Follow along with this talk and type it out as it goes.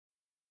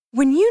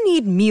When you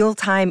need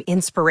mealtime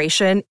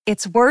inspiration,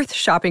 it's worth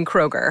shopping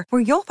Kroger,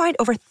 where you'll find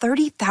over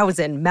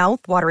 30,000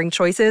 mouth-watering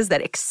choices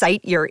that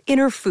excite your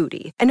inner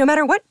foodie. And no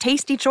matter what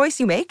tasty choice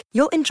you make,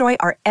 you'll enjoy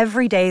our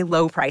everyday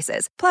low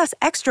prices, plus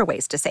extra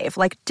ways to save,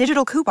 like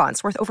digital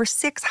coupons worth over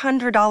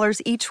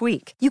 $600 each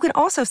week. You can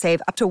also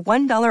save up to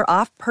 $1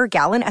 off per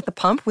gallon at the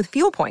pump with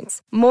fuel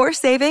points. More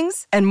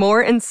savings and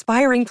more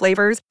inspiring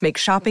flavors make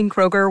shopping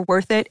Kroger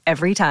worth it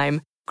every time.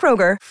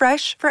 Kroger,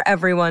 fresh for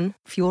everyone.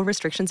 Fuel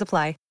restrictions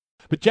apply.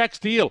 But Jack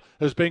Steele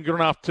has been good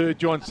enough to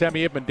join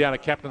Sammy Edmund down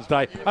at Captain's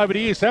Day. Over to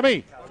you,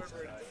 Sammy.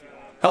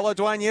 Hello,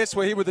 Dwayne. Yes,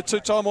 we're here with the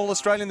two-time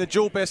All-Australian, the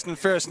dual best and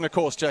fairest, and of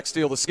course, Jack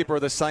Steele, the skipper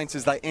of the Saints,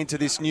 as they enter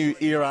this new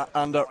era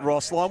under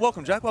Ross Lyon.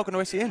 Welcome, Jack. Welcome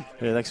to SEN.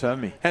 Yeah, thanks for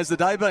having me. How's the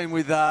day been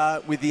with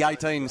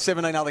the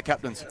 17 other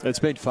captains? It's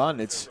been fun.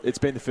 It's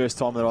been the first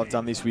time that I've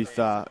done this with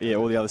all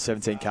the other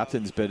 17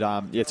 captains. But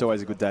it's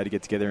always a good day to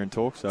get together and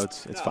talk. So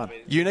it's fun.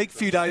 Unique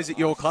few days at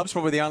your club's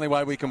probably the only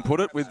way we can put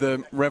it. With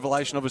the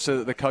revelation, obviously,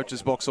 that the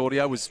coach's box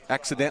audio was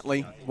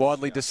accidentally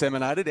widely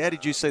disseminated. How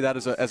did you see that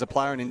as a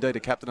player and indeed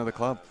a captain of the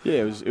club? Yeah,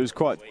 it was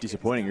quite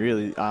disappointing,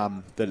 really.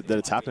 That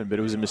it's happened, but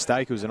it was a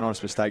mistake. It was an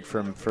honest mistake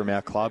from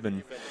our club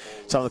and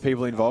some of the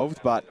people involved.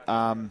 But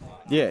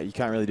you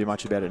can't really do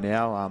much about it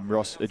now.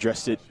 Ross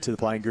addressed it to the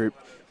playing group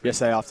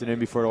yesterday afternoon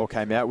before it all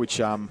came out, which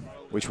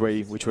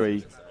we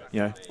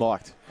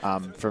liked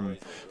from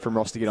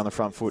Ross to get on the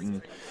front foot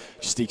and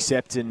just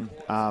accept and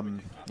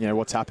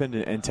what's happened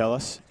and tell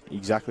us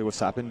exactly what's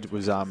happened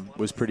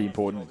was pretty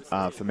important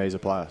for me as a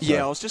player. So.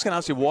 Yeah, I was just going to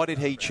ask you, why did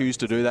he choose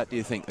to do that? Do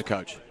you think, the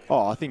coach?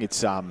 Oh, I think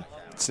it's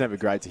never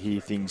great to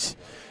hear things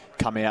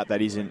come out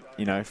that isn't,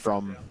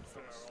 from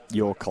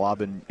your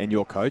club and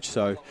your coach.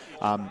 So,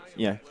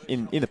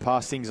 in the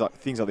past, things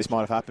like this might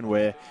have happened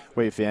where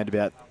you found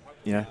about,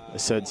 a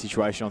certain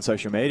situation on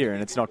social media,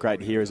 and it's not great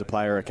to hear as a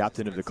player or a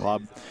captain of the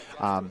club,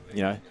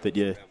 that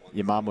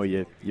your mum or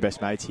your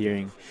best mate's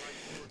hearing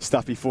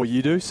stuff before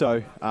you do.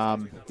 So,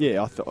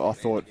 I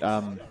thought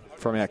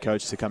from our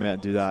coach to come out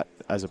and do that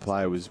as a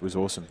player was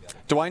awesome.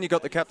 Dwayne, you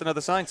got the captain of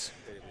the Saints.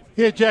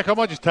 Yeah, Jack, I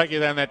might just take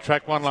you down that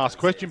track. One last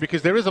question,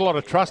 because there is a lot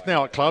of trust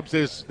now at clubs.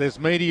 There's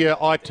media,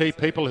 IT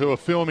people who are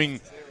filming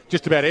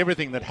just about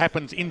everything that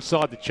happens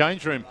inside the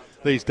change room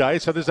these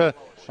days. So there's a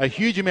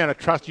huge amount of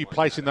trust you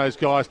place in those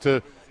guys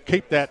to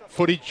keep that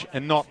footage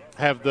and not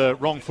have the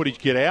wrong footage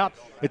get out,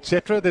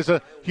 etc. There's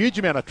a huge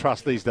amount of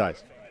trust these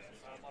days.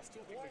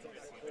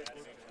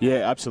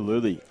 Yeah,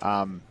 absolutely.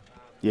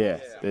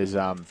 There's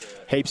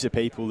heaps of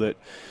people that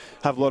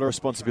have a lot of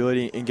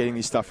responsibility in getting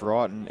this stuff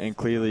right, and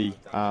clearly,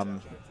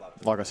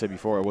 like I said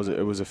before, it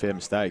was a fair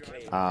mistake.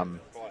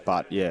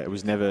 But it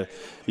was never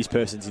this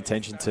person's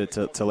intention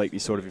to leak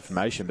this sort of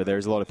information. But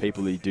there's a lot of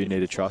people that you do need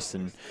to trust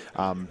and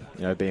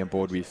be on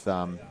board with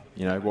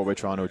what we're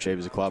trying to achieve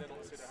as a club.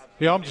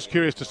 Yeah, I'm just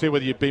curious to see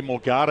whether you'd be more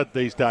guarded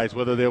these days,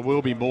 whether there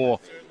will be more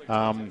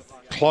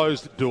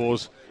closed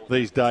doors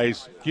these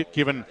days,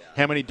 given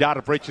how many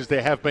data breaches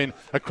there have been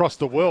across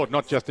the world,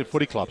 not just in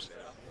footy clubs.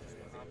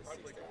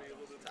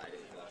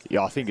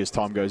 Yeah, I think as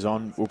time goes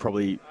on, we'll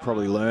probably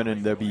learn,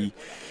 and there'll be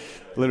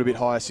a little bit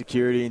higher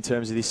security in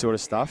terms of this sort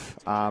of stuff,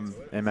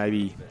 and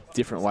maybe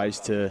different ways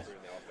to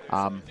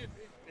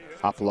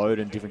upload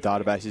and different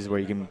databases where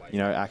you can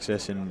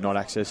access and not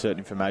access certain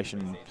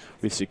information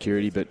with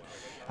security. But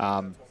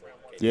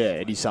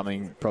it is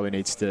something probably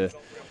needs to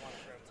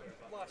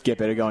get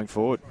better going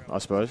forward, I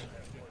suppose.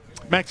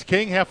 Max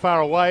King, how far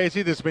away is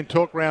he? There's been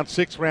talk round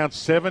 6, round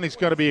 7. He's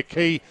going to be a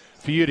key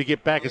for you to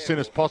get back as soon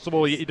as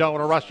possible. You don't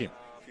want to rush him.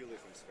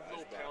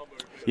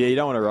 Yeah, you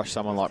don't want to rush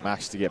someone like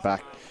Max to get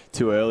back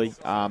too early.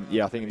 I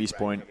think at this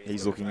point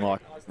he's looking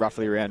like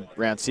roughly around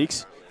round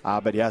 6,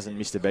 but he hasn't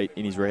missed a beat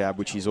in his rehab,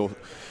 which is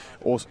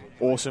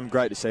awesome.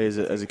 Great to see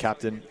as a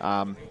captain.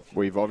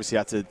 We've obviously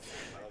had to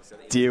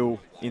deal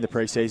in the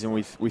pre-season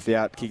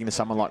without kicking to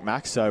someone like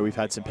Max, so we've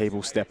had some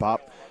people step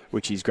up,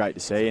 which is great to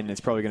see, and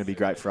it's probably going to be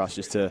great for us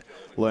just to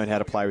learn how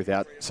to play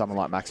without someone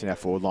like Max in our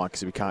forward line,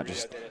 because we can't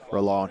just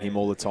rely on him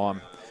all the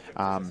time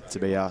to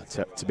be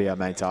our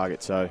main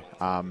target. So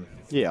I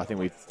think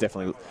we've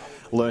definitely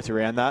learnt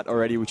around that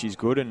already, which is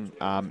good, and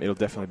it'll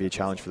definitely be a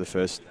challenge for the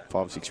first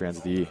 5 or 6 rounds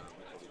of the year.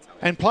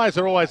 And players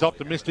are always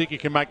optimistic you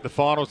can make the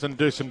finals and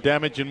do some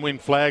damage and win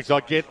flags. I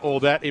get all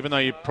that, even though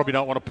you probably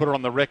don't want to put it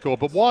on the record.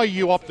 But why are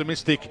you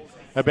optimistic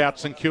about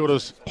St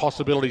Kilda's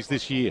possibilities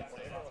this year?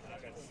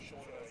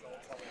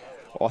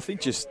 I think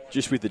just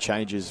with the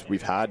changes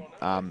we've had,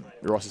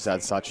 Ross has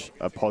had such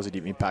a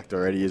positive impact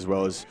already, as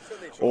well as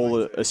all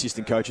the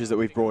assistant coaches that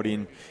we've brought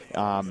in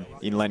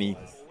Lenny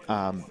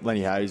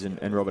Hayes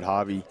and Robert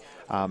Harvey.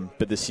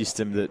 But the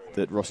system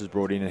that Ross has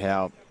brought in and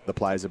how the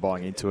players are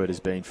buying into it has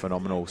been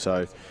phenomenal.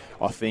 So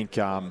I think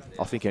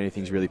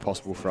anything's really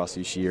possible for us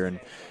this year. And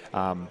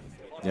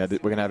we're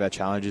going to have our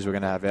challenges, we're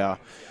going to have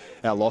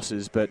our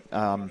losses, but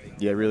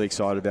really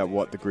excited about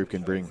what the group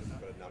can bring.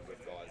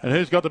 And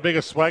who's got the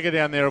biggest swagger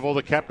down there of all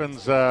the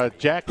captains,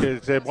 Jack?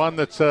 Is there one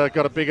that's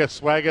got a bigger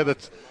swagger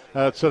that's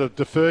sort of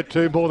deferred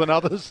to more than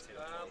others?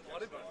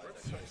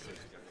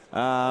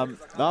 No,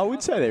 I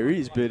wouldn't say there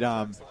is, but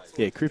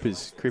yeah,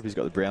 Cripper's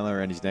got the Brownlow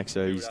around his neck,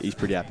 so he's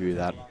pretty happy with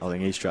that. I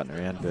think he's strutting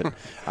around. But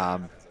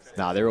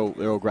they're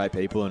all great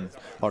people, and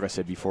like I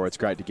said before, it's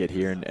great to get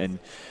here and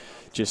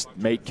just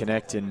meet,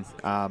 connect, and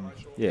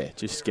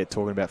just get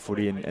talking about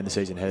footy and the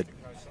season ahead.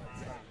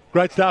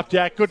 Great stuff,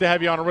 Jack. Good to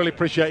have you on. I really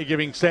appreciate you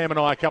giving Sam and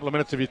I a couple of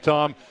minutes of your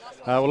time.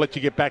 We'll let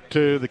you get back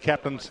to the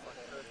captain's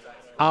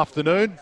afternoon.